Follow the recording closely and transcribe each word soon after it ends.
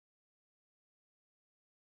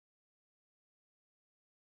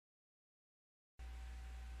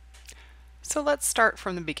So let's start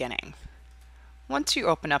from the beginning. Once you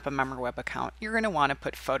open up a MemoryWeb account, you're going to want to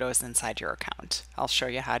put photos inside your account. I'll show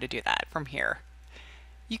you how to do that from here.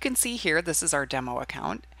 You can see here this is our demo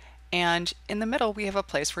account, and in the middle we have a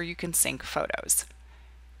place where you can sync photos.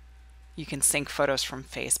 You can sync photos from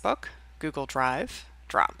Facebook, Google Drive,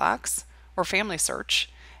 Dropbox, or Family Search,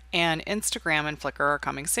 and Instagram and Flickr are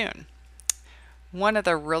coming soon. One of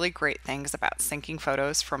the really great things about syncing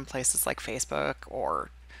photos from places like Facebook or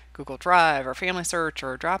Google Drive or Family Search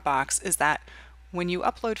or Dropbox is that when you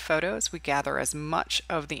upload photos, we gather as much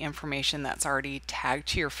of the information that's already tagged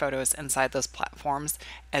to your photos inside those platforms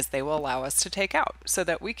as they will allow us to take out, so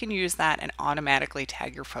that we can use that and automatically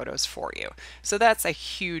tag your photos for you. So that's a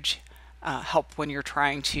huge help when you're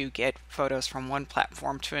trying to get photos from one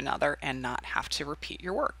platform to another and not have to repeat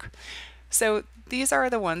your work. So these are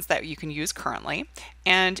the ones that you can use currently.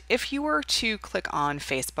 And if you were to click on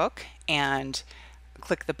Facebook and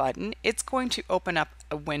click the button, it's going to open up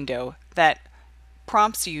a window that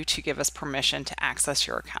prompts you to give us permission to access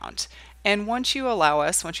your account. And once you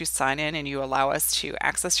sign in and you allow us to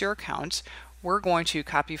access your account, we're going to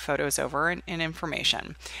copy photos over and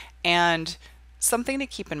information. And something to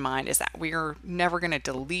keep in mind is that we are never going to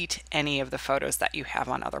delete any of the photos that you have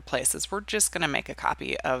on other places. We're just going to make a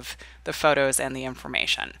copy of the photos and the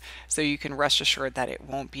information. So you can rest assured that it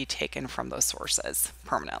won't be taken from those sources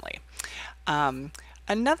permanently.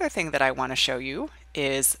 Another thing that I want to show you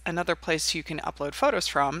is another place you can upload photos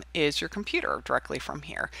from is your computer directly from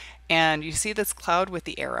here. And you see this cloud with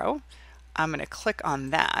the arrow. I'm going to click on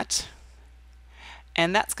that,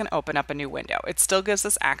 and that's going to open up a new window. It still gives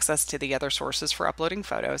us access to the other sources for uploading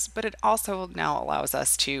photos, but it also now allows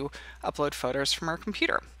us to upload photos from our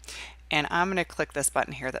computer. And I'm going to click this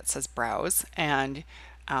button here that says Browse, and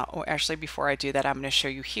actually before I do that, I'm going to show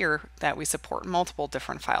you here that we support multiple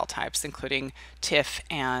different file types, including TIFF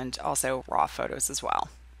and also RAW photos as well.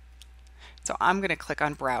 So I'm going to click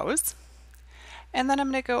on Browse, and then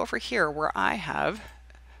I'm going to go over here where I have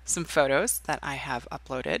some photos that I have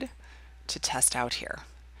uploaded to test out here.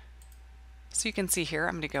 So you can see here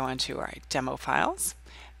I'm going to go into our demo files,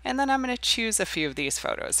 and then I'm going to choose a few of these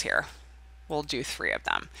photos here. We'll do 3 of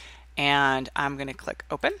them, and I'm going to click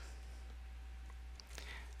Open.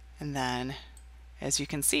 And then, as you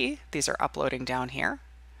can see, these are uploading down here.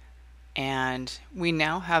 And we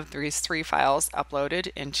now have these 3 files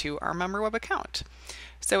uploaded into our MemoryWeb account.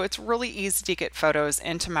 So it's really easy to get photos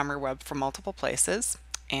into MemoryWeb from multiple places.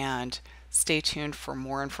 And stay tuned for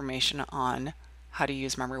more information on how to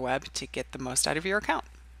use MemoryWeb to get the most out of your account.